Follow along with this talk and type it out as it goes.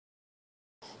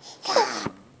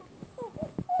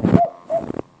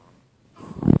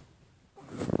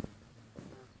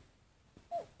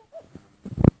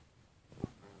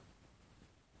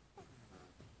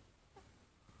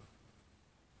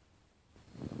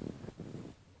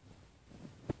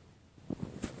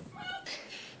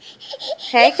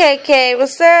Hey KK,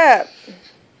 what's up?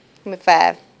 Give me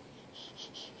 5.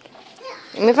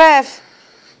 Give me 5.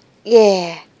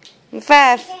 Yeah. Give me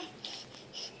 5.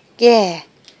 Yeah.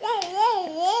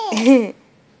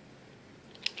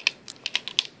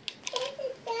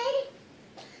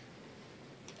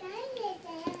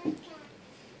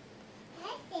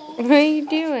 What are you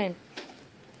doing?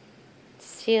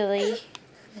 Silly.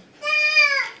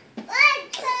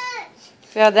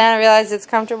 Fell down and realized it's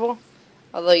comfortable?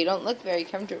 Although you don't look very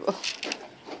comfortable.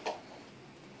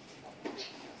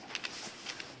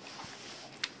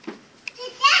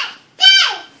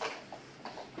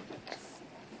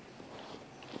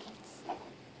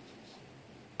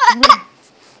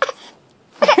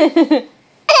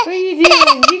 What are you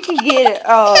doing? You can get it.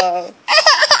 Oh,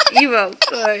 you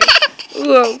okay?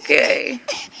 You okay?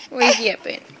 What are you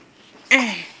yapping?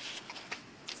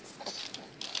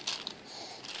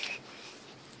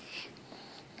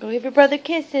 Go give your brother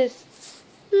kisses.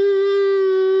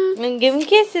 And give him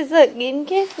kisses. Look, give him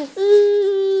kisses.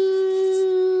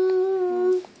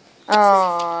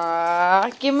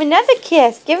 Aww, give him another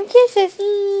kiss. Give him kisses.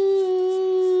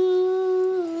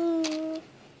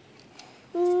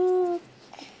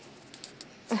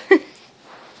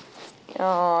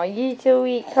 Aw, you so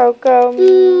sweet, Coco.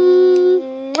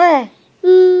 Mwah.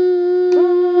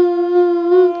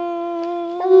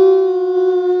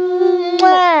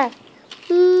 Mwah.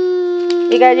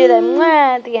 You gotta do that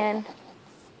mwah at the end.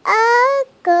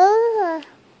 Cool.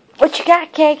 What you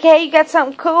got, KK? You got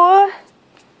something cool?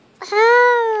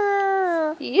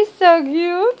 Oh. You're so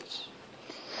cute.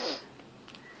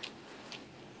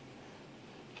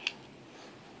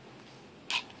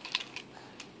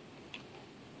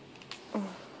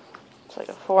 It's like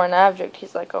a foreign object.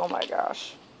 He's like, oh my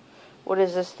gosh. What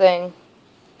is this thing?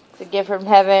 It's a gift from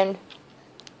heaven.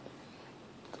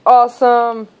 It's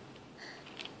awesome.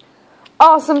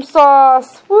 Awesome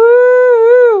sauce.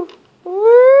 Woo!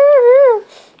 Woo!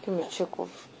 Give me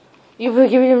jiggles. You better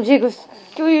give me them jiggles.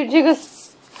 Give me your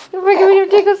jiggles. You better give me your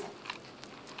jiggles.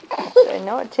 I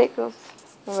know it tickles.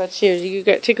 What about you? You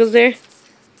got tickles there?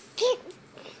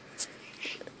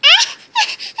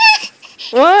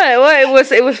 What?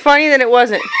 What? It was funny, then it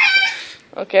wasn't.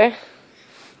 Okay.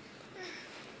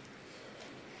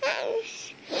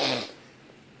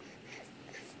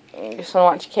 You just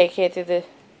want to watch KK through the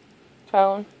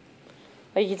phone,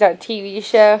 like he's on a TV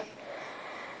show.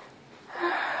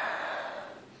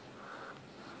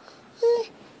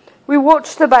 We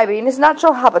watched the baby in his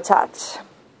natural habitat.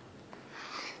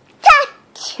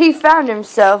 He found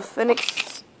himself an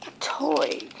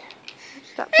toy.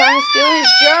 Stop trying to steal his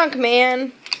junk,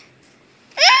 man.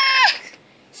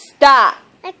 Stop.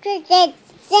 I could get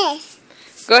this.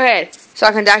 Go ahead, so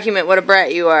I can document what a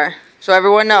brat you are, so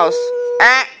everyone knows.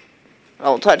 Ah!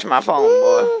 Don't touch my phone,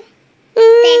 boy.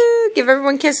 Ooh, give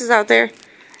everyone kisses out there.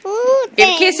 Give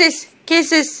them kisses.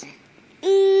 Kisses.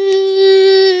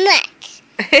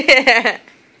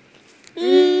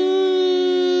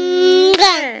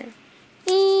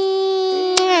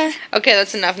 Okay,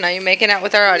 that's enough. Now you're making out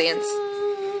with our audience.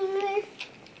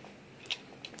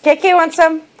 KK wants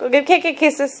some. Go give KK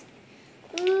kisses.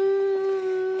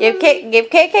 Give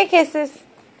KK kisses.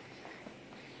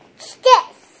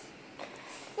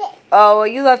 Oh, well,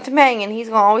 you left him hanging. He's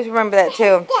going to always remember that,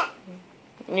 too.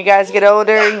 When you guys get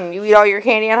older and you eat all your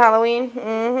candy on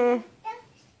Halloween.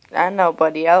 I know,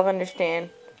 buddy. I'll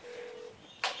understand.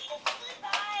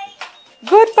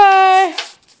 Goodbye.